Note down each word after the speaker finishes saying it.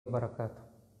وبركاته.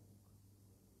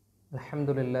 الحمد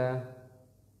لله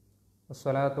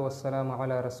والصلاة والسلام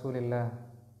على رسول الله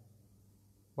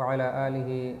وعلى آله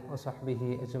وصحبه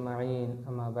أجمعين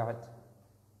أما بعد.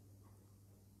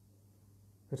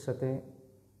 फिर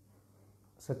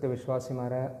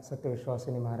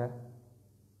സത്യവിശ്വാസിനിമാരെ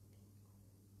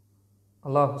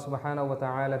അള്ളാഹു സുബ്ഹാനഹു വ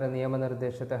തആലയുടെ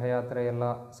നിയമനിർദ്ദേശത്തെ ഹയാത്തിലെ എല്ലാ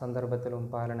ಸಂದರ್ಭದಲ್ಲೂ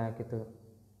ಪಾಲನೆ ಹಾಕಿತು.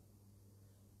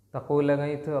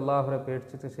 ತಕೂಲಗೈತು ಅಲ್ಲಾಹರ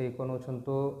ಪೇಡ್ಚಿತು ചെയ്കൊന്നു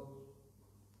ചുന്തു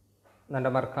ನನ್ನ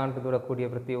ಮರ್ಕಾಂಟ್ ದೂರ ಕೂಡಿಯ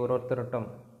ಪ್ರತಿ ಓರೋತ್ತರಟಂ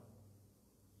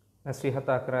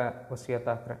ನಸೀಹತಾಕ್ರ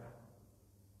ವಸಿಯತಾಕ್ರ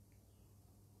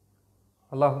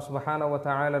അള്ളാഹു സുബ്ഹാനഹു വ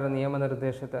തആലയുടെ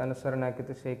നിയമനിർദ്ദേശത്തെ അനുസരണ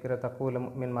ആക്കിയിട്ട് ചെയ്യിക്കുന്ന തഖ്വയുള്ള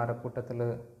മുഅ്മിൻമാരുടെ കൂട്ടത്തിൽ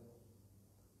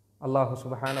അള്ളാഹു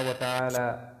സുബ്ഹാനഹു വ തആല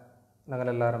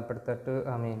ഞങ്ങളെല്ലാവരും പെടുത്തിട്ട്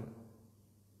ആമീൻ.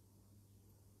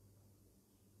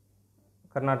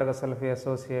 കർണാടക സലഫി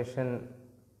അസോസിയേഷൻ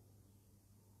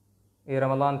ഈ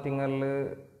റമദാൻ തിಂಗಳಲ್ಲಿ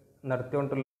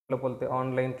നടത്തിക്കൊണ്ടുള്ള പോലത്തെ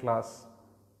ഓൺലൈൻ ക്ലാസ്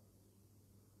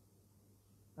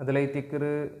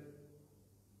അതിലൈത്തിക്കറ്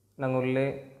ഞങ്ങളുടെ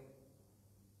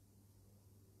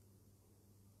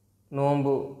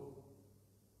നോമ്പ്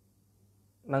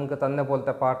ഞങ്ങൾക്ക് തന്നെ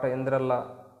പോലത്തെ പാಠ എന്തെಲ್ಲ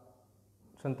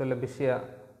ചൊಂತಲ್ಲ ವಿಷಯ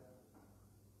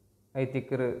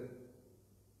ಐತಿಕ್ಕರು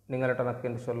നിങ്ങളുടെ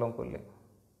നക്കെന്ന് ചൊല്ലാൻ കൊല്ലേ.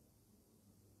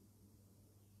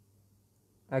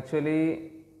 ആക്ച്വലി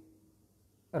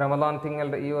റമദാൻ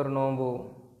തിಂങ്ങളുടെ ഈ ഒരു നോമ്പ്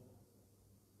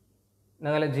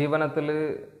ഞങ്ങളുടെ ജീവനത്തിൽ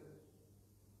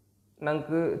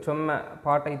ഞങ്ങൾക്ക് ചൊമ്മ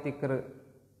പാಠ ಐತಿಕ್ಕರು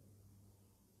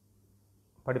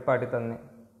പഠിപ്പാട്ടി തന്നെ.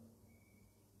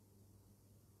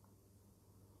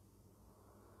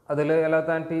 അതിൽ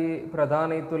എല്ലാത്താണ്ടി പ്രധാന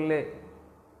ഇത്തുല്ലേ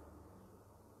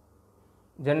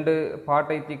രണ്ട് പാಠ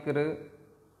ಐತಿಕ್ಕರು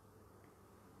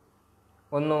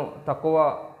ഒന്ന് തഖ്വ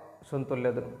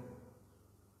ചൊಂತುള്ളത്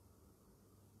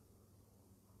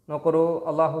നോക്കൂ.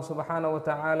 അല്ലാഹു സുബ്ഹാനഹു വ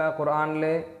തആല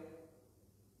ഖുർആനിലെ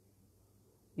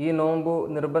ഈ നോമ്പ്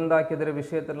നിർബന്ധാക്കിയതിര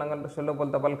വിഷയത്തിൽ ഞങ്ങൾ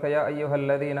ചൊല്ലപ്പോലത്തെ ബൽഖയ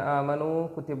അയ്യുഹല്ലദീന ആമനൂ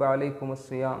കുതിബ അലൈക്കുമുസ്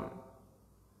സിയാം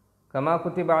കമാ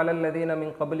കുതിബ അലല്ലദീന മിൻ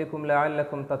ഖബ്ലിക്കും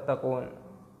ലഅല്ലക്കും തത്തഖൂൻ.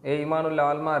 ഈമാനുള്ള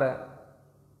ആൾമാരെ,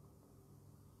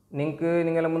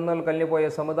 നിങ്ങളെ മുന്നിൽ കഴിഞ്ഞുപോയ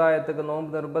സമുദായത്തിക്ക്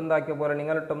നോമ്പ് നിർബന്ധാക്കിയ പോലെ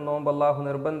നിങ്ങളിട്ടും നോമ്പ് അള്ളാഹു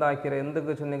നിർബന്ധാക്കിയ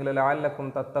എന്തൊക്കെ ചൊന്നെങ്കിൽ ലഅല്ലക്കും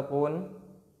തത്തഖൂൻ,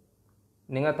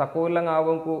 നിങ്ങൾ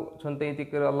തഖ്വയുള്ളങ്ങാവുംക്കു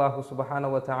ചൊന്തൈത്തിക്കറ് അള്ളാഹു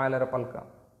സുബ്ഹാനഹു വ തആലയുടെ പൽക്ക.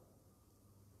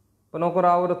 അപ്പോൾ നോക്കൂ,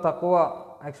 ആ ഒരു തഖ്വ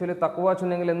ആക്ച്വലി തഖ്വ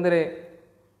ചൊന്നെങ്കിൽ എന്തിരെ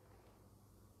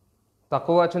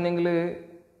തഖ്വ ചൊന്നെങ്കിൽ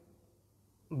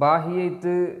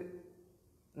ബാഹ്യയിട്ട്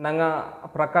ഞങ്ങൾ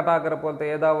പ്രകಟಾಕರ പോലത്തെ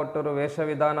ഏതാവട്ടൊരു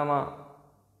വേഷവിധാനമാ,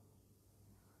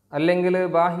 അല്ലെങ്കിൽ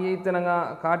ബാഹ്യയിട്ട് ഞങ്ങൾ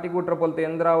കാട്ടിക്കൂട്ടറ പോലത്തെ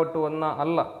എന്തിരാവട്ടു ഒന്ന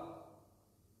അല്ല.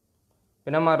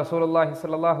 പിന്നെ റസൂലുള്ളാഹി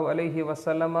സ്വല്ലല്ലാഹു അലൈഹി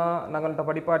വസല്ലമ ഞങ്ങളുടെ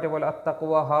പഠിപ്പാട്ടിയ പോലെ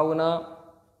അത്തഖ്വ ഹാവുന,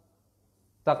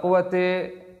 തഖ്വത്തെ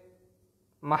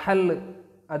മഹൽ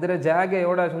ಅದರ ಜಾಗ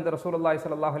ಎವಡ ಚಂತ ರಸೂಲುಲ್ಲಾಹಿ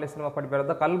ಸ್ವಲ್ಲಲ್ಲಾಹು ಅಲೈಹಿ ವಸಲ್ಲಮ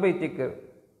ಪಡಿಬೇಡ ಕಲ್ಬೈತಿಕ್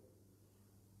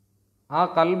ಆ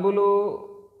ಕಲ್ಬುಲು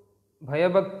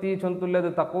ಭಯಭಕ್ತಿ ಚೊಂತುಲ್ಲದು,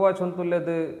 ತಕ್ವ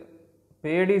ಚೊಂತುಲ್ಲದು,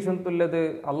 പേടി ചൊന്തുള്ളത്,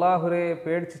 അള്ളാഹുരെ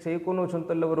പേടിച്ച് ചെയ്ക്കുന്നു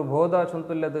ചൊന്തുള്ള ഒരു ബോധ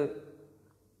ചൊന്തുള്ളത്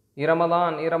ഈ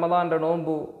റമദാൻ്റെ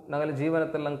നോമ്പു ഞങ്ങളെ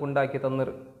ജീവനത്തിൽ ഞങ്ങൾക്ക് ഉണ്ടാക്കി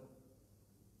തന്നിರು.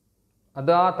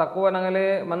 അത് ആ തക്വ ഞങ്ങളെ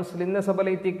മനസ്സിൽ ഇന്ന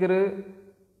സബലൈത്തിക്കറ്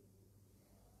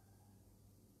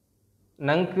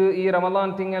ഞങ്ങൾക്ക് ഈ റമദാൻ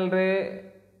തിಂങ്ങളുടെ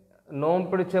നോമ്പ്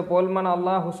പിടിച്ച പോൽമന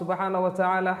അള്ളാഹു സുബ്ഹാനഹു വ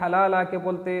തആല ഹലാലാക്കിയ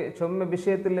പോലത്തെ ചൊമ്മ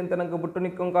വിഷയത്തിൽ നിന്ന് ഞങ്ങൾക്ക് വിട്ടു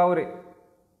നിൽക്കും കാവരെ.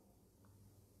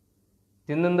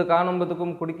 തിന്നുന്നത്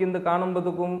കാണുമ്പോഴത്തേക്കും കുടിക്കുന്നത്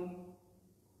കാണുമ്പോഴത്തേക്കും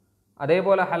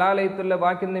അതേപോലെ ഹലാലയത്തുള്ള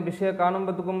ബാക്കിന്ന വിഷയം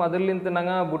കാണുമ്പോഴത്തേക്കും അതിൽ നിന്ന്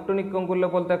ഞങ്ങൾ വിട്ടു നിൽക്കൊള്ള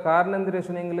പോലത്തെ കാരണം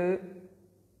എന്തിനെങ്കിൽ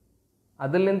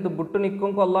അതിൽ നിന്ന് വിട്ടു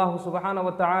നിൽക്കൊക്കെ അള്ളാഹു സുബ്ഹാനഹു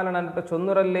വ തആല നന്നിട്ട്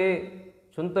ചൊന്നുറല്ലേ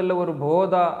ചൊಂತಲ್ಲ ഒരു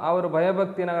ബോധ, ആ ഒരു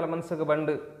ഭയഭക്തി ഞങ്ങളുടെ മനസ്സിಗೆ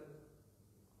ಬಂದು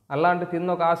അല്ലാണ്ട്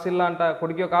തിന്നോ കാശില്ല ಅಂಟ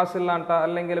കുടിക്കോ കാശില്ല ಅಂಟ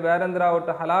അല്ലെങ്കിൽ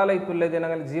വേറെന്തിരാവട്ടെ ഹലാലയത്തുള്ളത്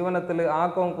ഞങ്ങളുടെ ജീവനത്തിൽ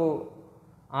ആക്കോങ്കു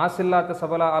ആസില്ലാത്ത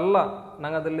സബല അല്ല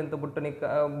ഞങ്ങൾ അതിൽ നിന്ന്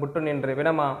ಬಿಟ್ಟು ನಿಂಡ್ರೆ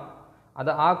ವಿನಮ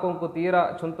ಅದು ಆಕೊಂಕು ತೀರಾ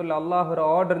ಚೊಂತುಲ್ಲ ಅಲ್ಲಾಹುರ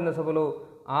ಆರ್ಡರ್ನ ಸಬಲು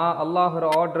ಆ ಅಲ್ಲಾಹುರ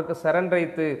ಆರ್ಡರ್ಗೆ ಸರೆಂಡರ್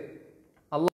ಐತು,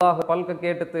 ಅಲ್ಲಾಹು ಪಲ್ಕ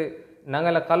ಕೇಟತ್ತು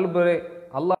ഞങ്ങളെ കൽബ്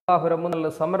അള്ളാഹുര മുന്നിൽ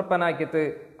സമർപ്പണാക്കിയിട്ട്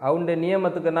അവൻ്റെ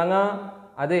നിയമത്തിക്ക് ഞങ്ങൾ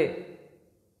അതെ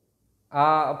ആ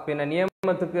പിന്നെ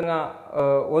നിയമത്തിക്ക്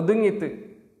ഒതുങ്ങിത്ത്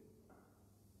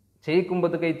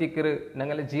ചെയ്യിക്കുമ്പോഴത്തേക്ക് ಐತಿಕ್ಕರು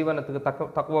ഞങ്ങളെ ജീവനത്തിക്ക്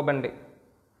തഖ്വ ಬಂಡೆ.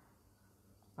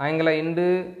 ಆಯಂಗಲ ಇಂದು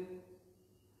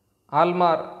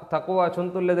ಆಲ್ಮಾರ್ ತಕ್ವ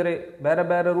ಚೊಂತುಲ್ಲದರೆ ಬೇರೆ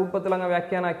ಬೇರೆ ರೂಪത്തിൽ അങ്ങ്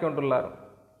വ്യാഖ്യാനം ആക്കിക്കൊണ്ടുള്ളാർ.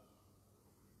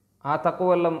 ആ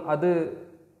തക്വെല്ലാം അത്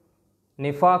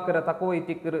നിഫാക്കര തക്വ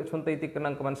ಐತಿಕ್ಕರು ചൊന്ത ಐತಿಕ್ಕರು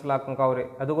ഞങ്ങൾക്ക് മനസ്സിലാക്കും കാവരെ.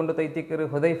 അതുകൊണ്ട് ಐತಿಕ್ಕರು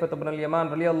ഹുദൈഫത്ത് ഇബ്നുൽ യമാൻ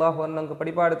റളിയല്ലാഹു അൻഹു ഞങ്ങൾക്ക്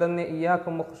പഠിപ്പാട് തന്നെ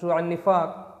ഇയ്യാക്കും മുഖ്ശുഅൻ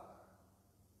നിഫാഖ്,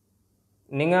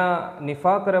 നിങ്ങൾ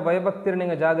ನಿಫಾಕರ ಭಯಭಕ್ತಿರ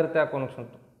ನಿಂಗೆ ಜಾಗೃತಿ ಹಾಕೋನು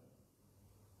ಚೊಂತು.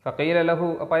 ഫഖീല ലഹു,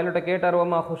 അപ്പോൾ അതിലോട്ട് കേട്ടാർ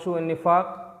വമാ ഖുശൂ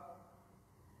നിഫാഖ്,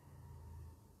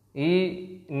 ഈ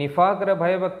ನಿಫಾಕ್ರ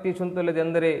ಭಯಭಕ್ತಿ ಚುಂತುಲದ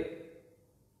ಎಂದರೆ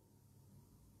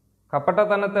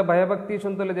ಕಪಟತನತೆ ಭಯಭಕ್ತಿ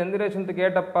ಚುಂತುಲದ ಎಂದರೆ ಚುಂತು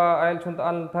ಕೇಟಪ್ಪ ಅಯಲ್ ಚುಂತು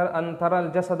ಅಂತರಲ್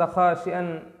ಜಸದ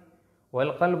ಖಾಶಿಅನ್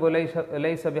ವಲ್ ഖൽബു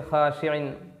ലൈസ ബിഖാശിഇൻ,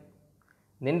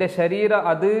 നിന്റെ ശരീര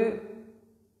അത്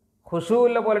ഖുശൂ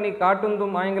ഇല്ല പോലെ നീ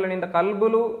കാട്ടുന്നതും ആയെങ്കിൽ നിന്റെ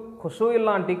കൽബുലു ഖുശൂ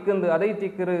ഇല്ലാണ്ടിക്കുന്നത് അതേ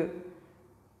തിക്കറ്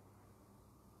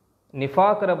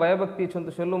നിഫാക്ര ഭയഭക്തി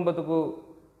ചുന്തു ചൊല്ലുമ്പതുക്കു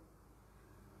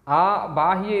ആ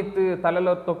ബാഹ്യത്ത്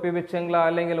തലലോ തൊപ്പി വെച്ചെങ്കില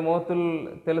അല്ലെങ്കിൽ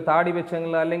മുഖത്തിൽ താടി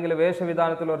വെച്ചെങ്കില അല്ലെങ്കിൽ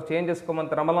വേഷവിധാനത്തിൽ ഒരു ചേഞ്ചസ്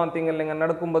കൊമ്മಂತ റമദാൻ തിങ്കൾ ഇങ്ങനെ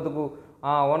നടക്കുമ്പതുക്കു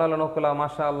ആ ഓണല നോക്കല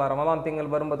മാഷാ അല്ലാ റമദാൻ തിങ്കൾ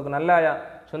വരുമ്പതുക്കു നല്ലായ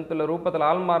ചൊಂತುಲ ರೂಪത്തിൽ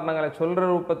ആൾമാർ ഞങ്ങളെ ചൊല്ലുற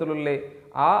ರೂಪത്തിലുള്ള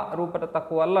ആ ರೂಪದ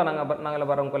തഖ്വ അല്ല ഞങ്ങളെ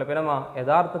പറങ്കൊല പിനമ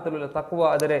യഥാർത്ഥത്തിലുള്ള തഖ്വ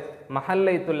അതിരെ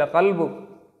മഹല്ലൈത്തുള്ള കൽബു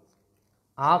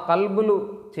ആ കൽബുലു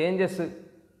ചേഞ്ചസ്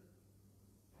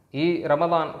ഈ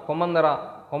റമദാൻ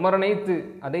കൊമറനൈത്ത്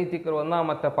അതൈത്തിക്കർ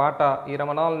ഒന്നാമത്തെ പാട്ട ഈ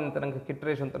റമദാനിൽ നിന്ന് നമുക്ക്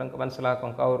കിട്ടറേഷൻ നമുക്ക്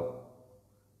മനസ്സിലാക്കും അവർ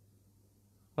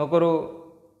നോക്കൊരു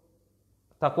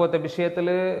തഖ്വത്തെ വിഷയത്തിൽ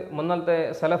മുന്നത്തെ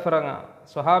സലഫിറങ്ങ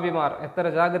സ്വഹാബിമാർ എത്ര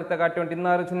ജാഗ്രത കാട്ടിക്കൊണ്ട്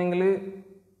ഇന്നാറ് വെച്ചെങ്കിൽ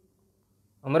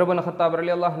ഉമർ ഇബ്നു ഖത്താബ്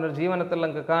റളിയല്ലാഹു അൻഹു ജീവനത്തിൽ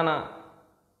നമുക്ക് കാണാം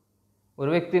ഒരു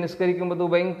വ്യക്തി നിസ്കരിക്കുമ്പോൾ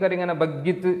ഭയങ്കര ഇങ്ങനെ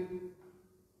ബഗ്ഗിത്ത്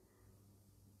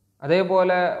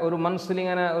അതേപോലെ ഒരു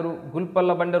മനസ്സിലിങ്ങനെ ഒരു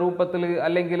ഗുൽപ്പല്ല ബണ്ട രൂപത്തിൽ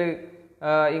അല്ലെങ്കിൽ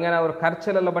ഇങ്ങനെ ഒരു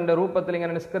കരച്ചിലുള്ള ബണ്ട രൂപത്തിൽ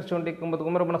ഇങ്ങനെ നിസ്കരിച്ചുകൊണ്ടിരിക്കുമ്പോൾ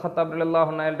ഉമർ ഇബ്നു ഖത്താബ് റളിയല്ലാഹു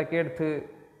അൻഹു അയാളുടെ കേട്ട്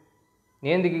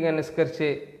നീന്തിക്ക് ഇങ്ങനെ നിസ്കരിച്ച്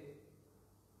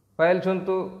അയാൾ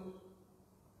ചൊന്തു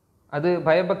അത്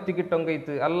ഭയഭക്തി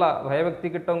കിട്ടൊങ്കൈത്ത് അല്ല ഭയഭക്തി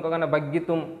കിട്ടൊങ്ക അങ്ങനെ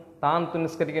ബഗ്ഗിത്തും താന്തു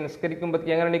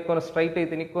നിസ്കരിക്കുമ്പോഴത്തേക്ക് എങ്ങനെ നിൽക്കുന്നു സ്ട്രൈറ്റ്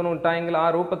ആയിട്ട് നിൽക്കുന്നു ഉണ്ടായെങ്കിൽ ആ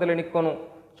രൂപത്തിൽ നിൽക്കുന്നു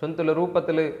ചൊന്തുള്ള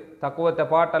രൂപത്തിൽ തഖ്വത്തെ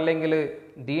പാട്ട് അല്ലെങ്കിൽ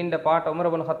ദീൻ്റെ പാട്ട് ഉമർ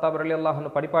ഇബ്നു ഖത്താബ് റളിയല്ലാഹു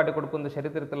അൻഹു പഠിപ്പാട്ടി കൊടുക്കുന്നത്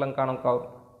ചരിത്രത്തിലും കാണും കാവും.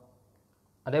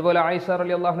 അതേപോലെ ആയിഷ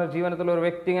റളിയല്ലാഹു അൻഹ ജീവനത്തിൽ ഒരു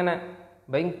വ്യക്തി ഇങ്ങനെ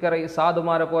ഭയങ്കര ഈ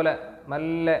സാധുമാരെ പോലെ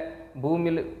നല്ല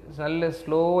ഭൂമിയിൽ നല്ല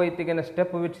സ്ലോ ആയിട്ട് ഇങ്ങനെ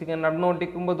സ്റ്റെപ്പ് വെച്ച് ഇങ്ങനെ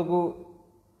നടന്നുകൊണ്ടിരിക്കുമ്പോഴത്തേക്കു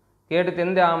കേട്ടിട്ട്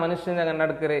എൻ്റെ ആ മനുഷ്യനെ അങ്ങനെ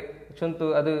നടക്കറേ ചൊന്തു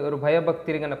അത് ഒരു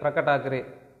ഭയഭക്തി ഇങ്ങനെ പ്രകಟಾക്കറേ.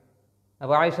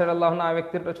 അപ്പോൾ ആയിഷ റളിയല്ലാഹു അൻഹ ആ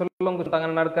വ്യക്തിയുടെ ചൊല്ലുമ്പോൾ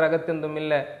അങ്ങനെ നടക്കற അഗത്യൊന്നും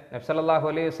ഇല്ല. നബി സല്ലല്ലാഹു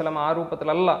അലൈഹി വസല്ലം ആ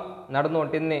രൂപത്തിലല്ല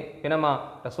നടന്നുകൊണ്ടിന്നെ പിനമ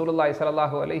റസൂലുള്ളാഹി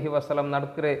സ്വല്ലല്ലാഹു അലൈഹി വസല്ലം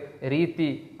നടക്കற രീതി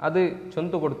അത്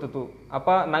ചൊന്തു കൊടുത്തു.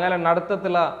 അപ്പം ഞങ്ങളെ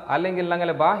നടത്തത്തില അല്ലെങ്കിൽ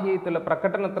ഞങ്ങളെ ബാഹ്യത്തിലുള്ള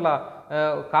പ്രകടനത്തില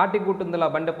കാട്ടിക്കൂട്ടുന്നില്ല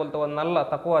ബണ്ടെ പോലത്തെ ಒಂದು നല്ല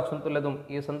തഖ്വ ചൊന്തുള്ളതും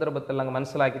ഈ സന്ദർഭത്തിൽ ഞങ്ങൾ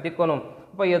മനസ്സിലാക്കി തിക്കണം.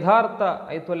 അപ്പോൾ യഥാർത്ഥ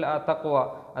ഐത്തുല്ല ആ തഖ്വ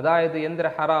അതായത്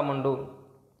എന്തൊരു ഹറാമുണ്ടു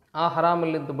ആ ഹറാമിൽ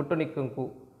നിന്ന് വിട്ടു നിൽക്കൂ.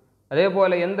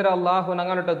 അതേപോലെ എന്തൊരു അള്ളാഹു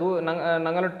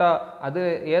ഞങ്ങളുടെ അത്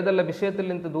ഏതെല്ലാം വിഷയത്തിൽ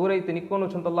നിന്ന് ദൂരയിട്ട് നിൽക്കുന്നു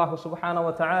ചൊന്ത അള്ളാഹു സുബ്ഹാനഹു വ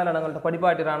തആല ഞങ്ങളുടെ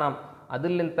പടിപാട്ടിരാണ്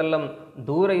അതിൽ നിന്നെല്ലാം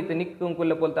ദൂരയിട്ട് നിൽക്കും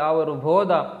കൊല്ല പോലത്തെ ആ ഒരു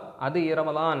ബോധ അത്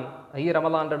ഈ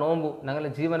റമദാൻ്റെ നോമ്പ്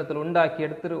ഞങ്ങളുടെ ജീവനത്തിൽ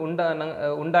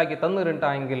ഉണ്ടാക്കി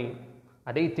തന്നിട്ടുണ്ടെങ്കിൽ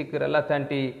അതേ തിക്കർ എല്ലാ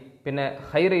താണ്ടി പിന്നെ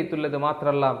ഹൈറൈത്തുള്ളത്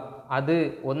മാത്രമല്ല അത്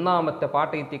ഒന്നാമത്തെ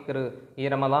പാട്ടൈ തിക്കർ ഈ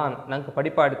റമദാൻ ഞങ്ങൾക്ക്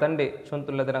പടിപ്പാടി തൻ്റെ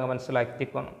ചൊന്തുള്ളത് ഞങ്ങൾ മനസ്സിലാക്കി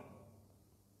തിക്കണം.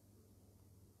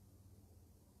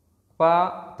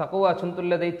 തഖ്വ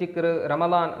ചുന്തുള്ളதை തിക്കർ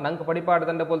റമദാൻ ഞങ്ങൾക്ക് പടിപ്പാട്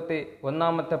തൻ്റെ പോലത്തെ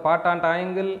ഒന്നാമത്തെ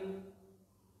പാട്ടാണ്ടായെങ്കിൽ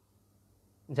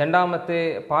രണ്ടാമത്തെ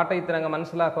പാട്ടൈത്ത് ഞങ്ങൾ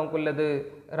മനസ്സിലാക്കാൻ കൊല്ലത്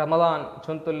റമദാൻ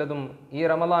ചൊന്തുള്ളതും ഈ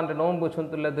റമദാൻ്റെ നോമ്പ്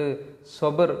ചൊന്തുള്ളത്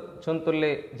സൊബർ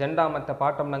ചൊന്തുള്ളേ രണ്ടാമത്തെ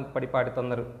പാട്ടം ഞങ്ങൾക്ക് പടിപ്പാടി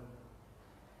തന്നರು.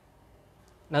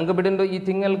 ഞങ്ങൾക്ക് ಬಿಡಿಂಡು ಈ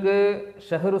ತಿಂಗಳಿಗೆ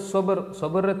ಶಹರು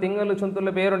ಸೊಬರ್ ತಿಂಗಳು ಚುಂತುಲ್ಲ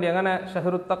പേരുണ്ട്. അങ്ങനെ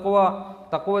ഷഹറു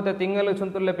തഖ്വത്തെ തിങ്കൾ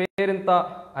ചുന്തുള്ള പേരിಂತ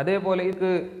അതേപോലെ ഇത്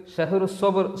ഷഹറു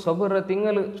സൊബർ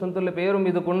തിങ്കൾ ചുന്തുള്ള പേരും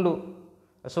ഇത് കൊണ്ടു.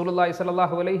 റസൂലുള്ളാഹി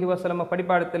സ്വല്ലല്ലാഹു അലൈഹി വസല്ലം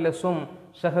പടിപ്പാടത്തിലെ സും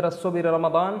ഷഹറ സൊബിർ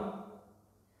റമദാൻ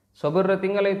സൊബർ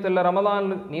തിങ്കളൈത്തുള്ള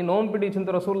റമദാനിൽ നീ നോമ്പിടി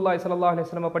ചുന്തു റസൂലുള്ളാഹി സ്വല്ലല്ലാഹു അലൈഹി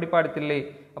വസല്ലം പടിപ്പാടത്തില്ലേ.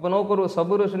 അപ്പോൾ നോക്കൊരു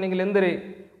സബുർ ചൊന്നെങ്കിൽ എന്തിരെ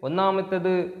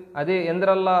ഒന്നാമത്തേത് അതേ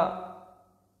എന്തിരല്ല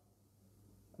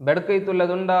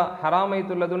ಬೆಡಕೈತುಳ್ಳದುಂಡ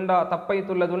ಹರಾಮೈತುಳ್ಳದುಂಡ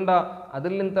ತಪ್ಪೈತುಳ್ಳದುಂಡ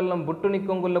അതിൽ നിന്നെല്ലാം വിട്ടു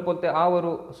നിൽക്കൊല്ല പോലത്തെ ആ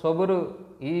ഒരു സൊബറ്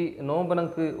ഈ നോമ്പ്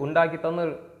നമുക്ക് ഉണ്ടാക്കി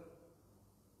തന്നൊരു.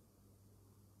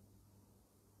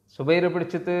 സുബൈർ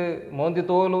പിടിച്ചിട്ട് മോന്തി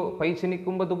തോಲು പൈച്ച്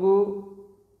നിൽക്കുമ്പോഴത്തേക്കു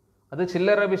അത്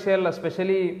ചില്ലറ വിഷയമല്ല.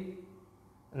 സ്പെഷ്യലി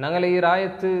ഞങ്ങളെ ഈ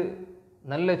രായത്ത്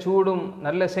നല്ല ചൂടും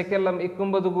നല്ല സെക്കെല്ലാം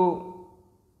ഇക്കുമ്പോഴത്തേക്കു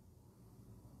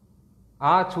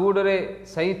ആ ചൂടരെ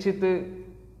സഹിച്ചിട്ട്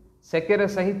സെക്കരെ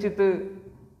സഹിച്ചിട്ട്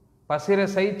പസിരെ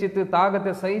സഹിച്ചിട്ട്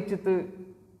താകത്തെ സഹിച്ചിട്ട്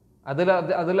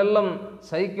അതിലെല്ലാം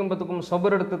സഹിക്കുമ്പോഴത്തേക്കും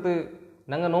സൊബറെടുത്തിട്ട്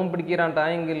ഞങ്ങൾ നോമ്പ്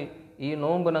പിടിക്കാണ്ടായെങ്കിൽ ഈ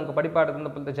നോമ്പ് ഞങ്ങൾക്ക് പടിപ്പാട്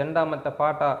തന്നപ്പോഴത്തെ രണ്ടാമത്തെ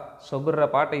പാട്ട സൊബറ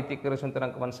പാട്ട ഇത്തിക്കറിച്ച്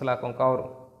ഞങ്ങൾക്ക് മനസ്സിലാക്കും കാവറും.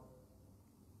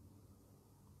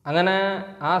 അങ്ങനെ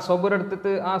ആ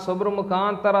സൊബറെടുത്തിട്ട് ആ സൊബർ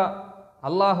മുഖാന്തര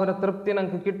അള്ളാഹുര തൃപ്തി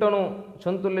ഞങ്ങൾക്ക് കിട്ടണു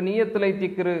ചൊന്തുള്ള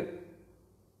നീയത്തിലൈത്തിക്കറ്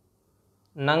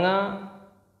ഞങ്ങൾ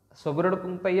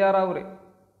സൊബറെടുക്കും തയ്യാറാവുറേ.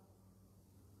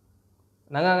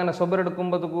 ഞങ്ങൾ അങ്ങനെ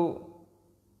സൊബറെടുക്കുമ്പോഴത്തേക്കു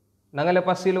ഞങ്ങളെ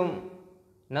പസിലും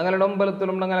ഞങ്ങളുടെ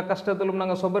നൊമ്പലത്തിലും ഞങ്ങളെ കഷ്ടത്തിലും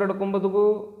ഞങ്ങൾ സൊബറെടുക്കുമ്പോഴത്തേക്കു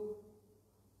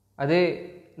അതേ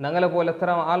ഞങ്ങളെ പോലെ എത്ര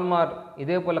ആൾമാർ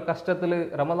ഇതേപോലെ കഷ്ടത്തിൽ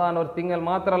റമദാൻ ഒരു തിങ്കൾ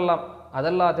മാത്രമല്ല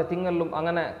അതല്ലാത്ത തിങ്കളിലും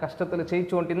അങ്ങനെ കഷ്ടത്തിൽ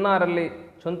ചെയ്യിച്ചുകൊണ്ട് ഇന്നാരല്ലേ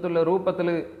ചൊന്തുള്ള രൂപത്തിൽ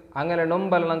അങ്ങനെ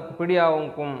നൊമ്പൽ ഞങ്ങൾക്ക്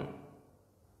പിടിയാവും.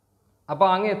 അപ്പോൾ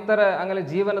അങ്ങ് എത്ര അങ്ങനെ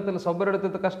ജീവനത്തിൽ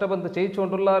സൊബറെടുത്തിട്ട് കഷ്ടപ്പെട്ട്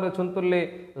ചെയ്യിച്ചുകൊണ്ടുള്ള ചൊന്തുള്ള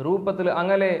രൂപത്തിൽ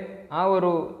അങ്ങനെ ആ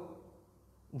ഒരു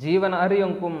ജീവന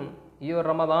അറിയಂಕುം ഈ ഒരു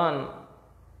റമദാൻ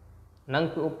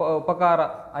ഞങ്ങൾക്ക് ഉപകാര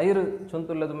ಐರು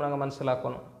ചൊന്തുള്ളതും ഞങ്ങൾ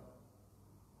മനസ്സിലാക്കണം.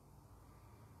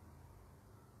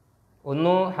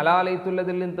 ഒന്ന്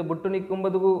ഹലാലൈത്തുള്ളതിൽ നിന്ന് ബുട്ടു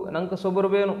നിൽക്കുമ്പോഴേക്കു ഞങ്ങൾക്ക് സൊബറ്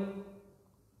വേണം.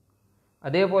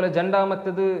 അതേപോലെ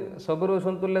രണ്ടാമത്തേത് സൊബറ്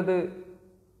ചൊന്തുള്ളത്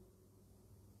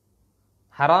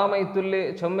ഹറാമൈത്തുള്ള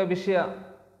ചൊമ്മ വിഷയ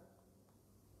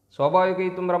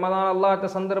സ്വാഭാവികമായിട്ടും റമദാൻ അല്ലാത്ത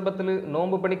സന്ദർഭത്തിൽ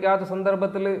നോമ്പ് പഠിക്കാത്ത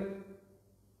സന്ദർഭത്തിൽ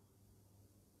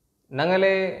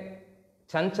ഞങ്ങളെ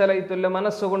ചഞ്ചലൈത്തുള്ള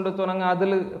മനസ്സുകൊണ്ട് ഞങ്ങൾ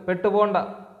അതിൽ പെട്ടുപോണ്ട.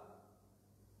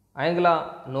 ആയെങ്കിൽ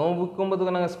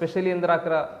നോമ്പുക്കുമ്പോഴത്തേക്ക് ഞങ്ങൾ സ്പെഷ്യലി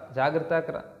എന്തരാക്കറ ജാഗ്രത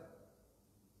ആക്കറ.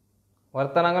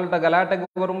 ഒരുത്തൻ ഞങ്ങളുടെ ഗലാട്ടയ്ക്ക്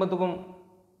വരുമ്പോഴത്തേക്കും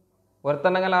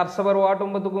ഒരുത്തൻ ഞങ്ങൾ അർസബർ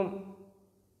വാട്ടുമ്പോഴത്തേക്കും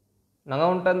ഞങ്ങൾ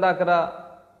ഉണ്ട എന്താക്കറ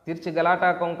തിരിച്ച്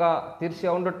ഗലാട്ടാക്കൊങ്ക തിരിച്ച്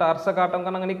അവണ്ടിട്ട് അർസ കാട്ടൊങ്ക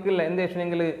ഞങ്ങൾ നിൽക്കില്ല. എന്താ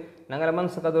വെച്ചെങ്കിൽ ഞങ്ങളുടെ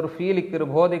മനസ്സിക്ക് അതൊരു ഫീലിക്കറ്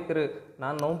ബോധിക്കറ്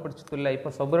ನಾನು നോമ്പ് പിടിച്ചിട്ടില്ല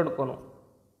ഇപ്പം സബറെടുക്കണം.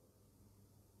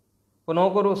 ഇപ്പോൾ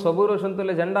നോക്കൊരു സബൂറ്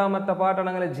ചൊന്തുള്ള രണ്ടാമത്തെ പാട്ട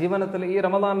ഞങ്ങളെ ജീവനത്തിൽ ഈ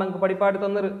റമദാൻ ഞങ്ങൾക്ക് പഠിപ്പാടി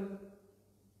തന്നര്.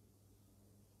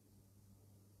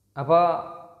 അപ്പോൾ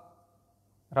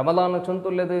റമദാൻ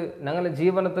ചൊന്തുള്ളത് ഞങ്ങളുടെ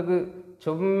ജീവനത്തേക്ക്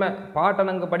ചൊമ്മ പാട്ട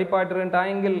ഞങ്ങൾക്ക്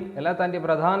പഠിപ്പാട്ടിട്ടായെങ്കിൽ എല്ലാ തൻ്റെ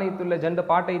പ്രധാനത്തുള്ള രണ്ട്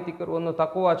പാട്ട എത്തിക്കറ്. ഒന്ന്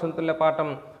തക്കുവ ചൊന്തുള്ള പാട്ടം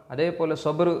അതേപോലെ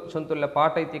സബറ് ചൊന്തുള്ള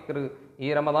പാട്ട എത്തിക്കറ് ഈ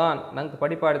റമദാൻ ഞങ്ങൾക്ക്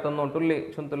പഠിപ്പാടി തന്നോണ്ടുള്ളി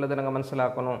ചൊന്തുള്ളത് ഞങ്ങൾ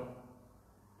മനസ്സിലാക്കണം.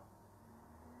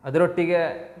 അതിരൊಟ್ಟಿಗೆ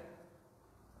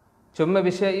ചൊമ്മ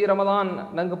വിഷയ ഈ റമദാൻ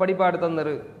ഞങ്ങൾക്ക് പഠിപ്പാടി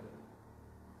തന്നര്.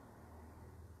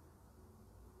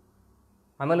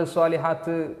 അമൽ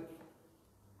സ്വാലിഹാത്ത്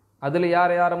അതിൽ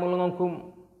ಯಾರ മുഴുങ്ങും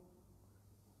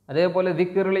അതേപോലെ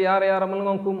ദിക്റിൽ ಯಾರ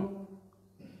മുഴുങ്ങും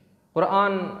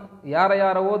ഖുർആൻ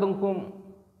ಯಾರ ഓതും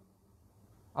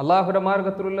അള്ളാഹുയുടെ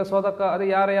മാർഗത്തിലുള്ള സ്വതക്ക അത്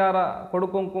ಯಾರ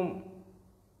കൊടുക്കും.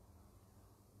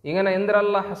 ഇങ്ങനെ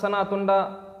എന്തെല്ല ഹസനാത്തുണ്ട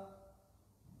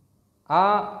ആ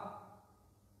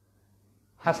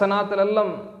ഹസനാത്തിലെല്ലാം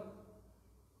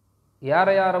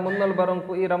ಯಾರ മുന്നൽ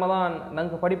ബറങ്കു ഈ റമദാൻ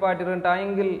ഞങ്ങൾക്ക്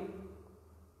പഠിപ്പാട്ടിട്ടായെങ്കിൽ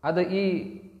അത് ഈ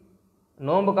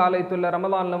നോമ്പ് കാലത്തുള്ള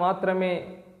റമദാനിൽ മാത്രമേ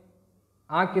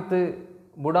ആക്കിത്ത്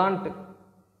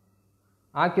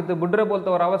ബുഡ്രെ പോലത്തെ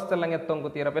ഒരു അവസ്ഥയെല്ലാം എത്തും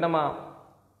തീര. പിന്നെ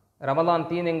റമദാൻ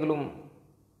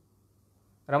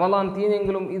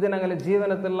തീനെങ്കിലും ഇത് ഞങ്ങളുടെ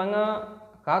ജീവിതത്തിൽ ഞങ്ങൾ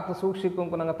കാത്തു സൂക്ഷിക്കും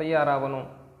ഞങ്ങൾ തയ്യാറാവണം.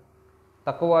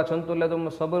 തക്കുവ ചൊന്തുള്ളതും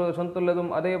സബറ് ചൊന്തുള്ളതും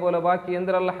അതേപോലെ ബാക്കി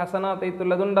എന്തെല്ലാം ഹസനാത്ത്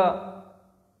ಐತುള്ളതുണ്ട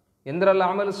എന്തെല്ലാം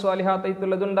അമൽ സ്വാലിഹാത്ത്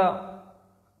ಐತುള്ളതുണ്ട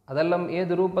അതെല്ലാം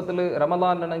ഏത് രൂപത്തിൽ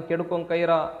റമദാൻ ഞങ്ങൾക്ക് എടുക്കും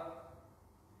കൈറ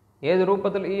ഏത്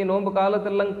രൂപത്തിൽ ഈ നോമ്പ്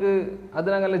കാലത്തിൽ ഞങ്ങൾക്ക് അത്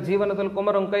ഞങ്ങളുടെ ജീവനത്തിൽ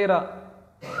കുമറും കൈറ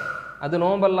അത്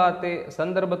നോമ്പല്ലാത്ത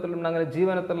സന്ദർഭത്തിലും ഞങ്ങളുടെ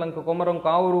ജീവനത്തിൽ ഞങ്ങൾക്ക് കുമറും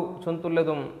കാവൂರು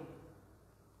ചൊന്തുള്ളതും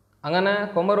അങ്ങനെ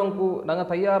കുമറുಂಕು ഞങ്ങൾ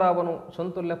തയ്യാറാവണം.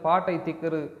 ചൊന്തുള്ള പാട്ട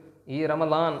ಐತಿക്കറ് ഈ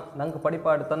റമദാൻ ഞങ്ങൾക്ക്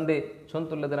പഠിപ്പാട് തന്റെ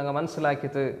ചൊന്തുള്ളത് ഞങ്ങൾ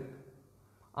മനസ്സിലാക്കിയിട്ട്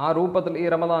ആ രൂപത്തിൽ ഈ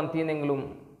റമദാൻ തീനെങ്കിലും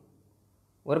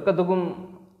ഒർക്കത്തും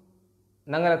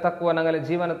ഞങ്ങളെ തക്കുവ ഞങ്ങളെ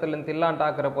ജീവനത്തിൽ നിന്ന്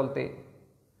ഇല്ലാണ്ടാക്കറ പോലത്തെ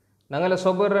ഞങ്ങളെ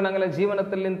സൊബറ് ഞങ്ങളെ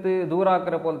ജീവനത്തിൽ നിന്ന്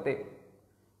ദൂരാക്കറ പോലത്തെ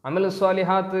അമൽ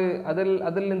സ്വാലിഹാത്ത്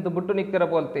അതിൽ നിന്ന് ബുട്ടു നിൽക്കറ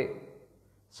പോലത്തെ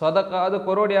സ്വതക്ക അത്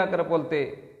കൊറോടിയാക്കറ പോലത്തെ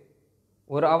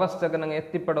ഒരു അവസ്ഥക്ക് ഞങ്ങൾ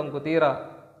എത്തിപ്പെടും തീര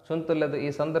ചൊന്തുള്ളത് ഈ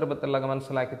സന്ദർഭത്തിൽ ഞങ്ങൾ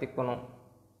മനസ്സിലാക്കി തിക്കണം.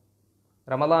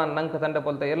 റമദാൻ ഞങ്ങൾക്ക് തൻ്റെ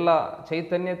പോലത്തെ എല്ലാ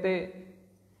ചൈതന്യത്തെ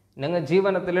ഞങ്ങൾ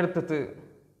ജീവനത്തിലെടുത്തിട്ട്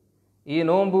ഈ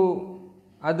നോമ്പു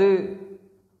അത്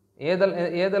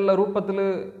ഏതെല്ലാം രൂപത്തിൽ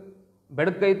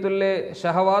ಬೆಡಕೈತುಲ್ಲೆ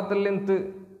ಶಹವಾತಲ್ಲಿಂತ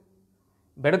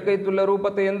ಬೆಡಕೈತುಲ್ಲ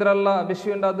ರೂಪತೆ ಎಂದ್ರಲ್ಲ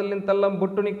ವಿಷಯಂಡ ಅದಲ್ಲಿಂತೆಲ್ಲ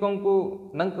ಬುಟ್ಟು ನಿಕ್ಕೊಂಕು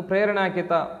ನಂಗೆ ಪ್ರೇರಣೆ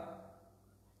ಹಾಕಿತ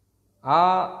ಆ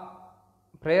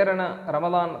ಪ್ರೇರಣೆ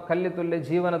റമദാൻ കല്ലിത്തുല്ലെ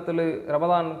ജീവനത്തിൽ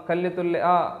റമദാൻ കല്ലിത്തുല്ലെ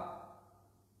ആ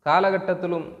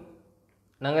കാലഘട്ടത്തിലും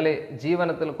ഞങ്ങളെ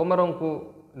ജീവനത്തിൽ കുമറൊങ്കു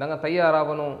ഞങ്ങൾ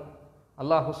തയ്യാറാവണു.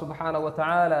 അല്ലാഹു സുബ്ഹാനഹു വ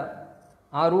തആല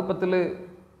ആ രൂപത്തിൽ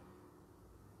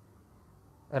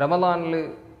റമദാനിൽ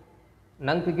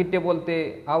ഞങ്ങൾക്ക് കിട്ടിയ പോലത്തെ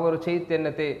ആ ഒരു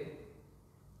ചൈതന്യത്തെ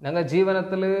ഞങ്ങൾ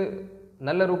ജീവനത്തിൽ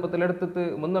നല്ല രൂപത്തിലെടുത്തിട്ട്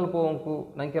മുന്നോട്ട് പോകൂ.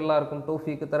 ഞങ്ങൾക്ക് എല്ലാവർക്കും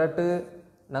തൗഫീക്ക് തരട്ട്.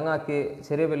 ഞങ്ങൾക്ക്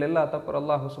ചെറിയവിലെല്ലാ തപ്പർ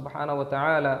അല്ലാഹു സുബ്ഹാനഹു വ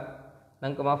തആല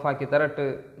ഞങ്ങൾക്ക് മാഫാക്കി തരട്ട്.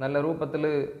 നല്ല രൂപത്തിൽ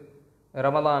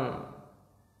റമദാൻ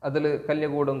അതിൽ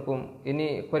കല്യകൂടും. ഇനി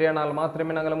കുറേ നാൾ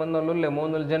മാത്രമേ ഞങ്ങൾ മുന്നുള്ളൂ.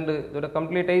 3 ജണ്ട് ഇവിടെ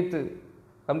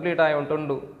ಕಂಪ್ಲೀಟ್ ಆಗಿ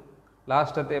ಉಂಟುಂಡು.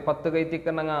 ಲಾಸ್ಟത്തെ 10 ಕೈತಿಕ್ಕ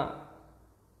ഞങ്ങൾ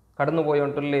കടന്നുപോയി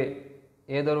ഉണ്ടല്ലേ.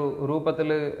 ഏതൊരു രൂപത്തിൽ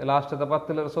ലാസ്റ്റത്തെ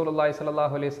 10 റസൂലുള്ളാഹി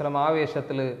സ്വല്ലല്ലാഹു അലൈഹി വസല്ലം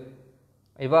ആവേശത്തിൽ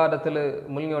ഇബാദത്തിൽ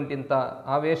മുങ്ങിയൊണ്ടിಂತ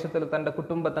ആവേശത്തിൽ തൻ്റെ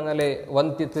കുടുംബത്തങ്ങളെ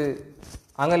ವಂತಿತು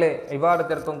അങ്ങനെ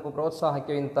ഇബാദത്തിർക്കും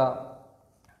പ്രോത്സാഹിക്കുവിಂತ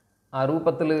ആ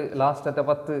രൂപത്തിൽ ലാസ്റ്റത്തെ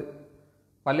 10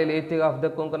 പള്ളിയിൽ ഇത്തികാഫ്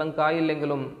ദക്കും നമുക്ക്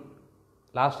ആയില്ലെങ്കിലും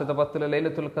ലാസ്റ്റത്തെ 10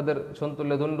 ലൈലത്തുൽ ഖദർ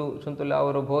ചൊന്തുള്ളതുണ്ട് ചൊന്തുള്ള ആ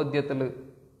ഒരു ബോധ്യത്തിൽ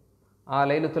ആ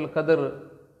ലൈലത്തുൽ ഖദർ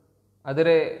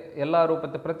അതിരെ ಎಲ್ಲ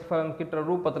ರೂಪത്തെ ಪ್ರತಿಫಲಂ കിട്ടുന്ന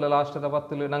രൂപത്തിൽ ലാസ്റ്റത്തെ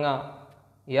 10 ഞങ്ങ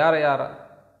ಯಾರ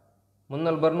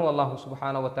മുന്നൽ ಬರ್ನು അല്ലാഹു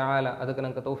സുബ്ഹാനഹു വ തആല ಅದಕ್ಕೆ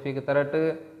നമുക്ക് തൗഫീഖ് തരട്ടെ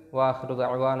വാഖിറു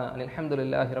ദഅവാന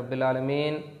അൽഹംദുലില്ലാഹി റബ്ബിൽ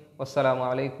ആലമീൻ വസ്സലാമു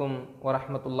അലൈക്കും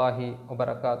വറഹ്മത്തുള്ളാഹി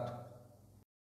വബറകാതുഹു.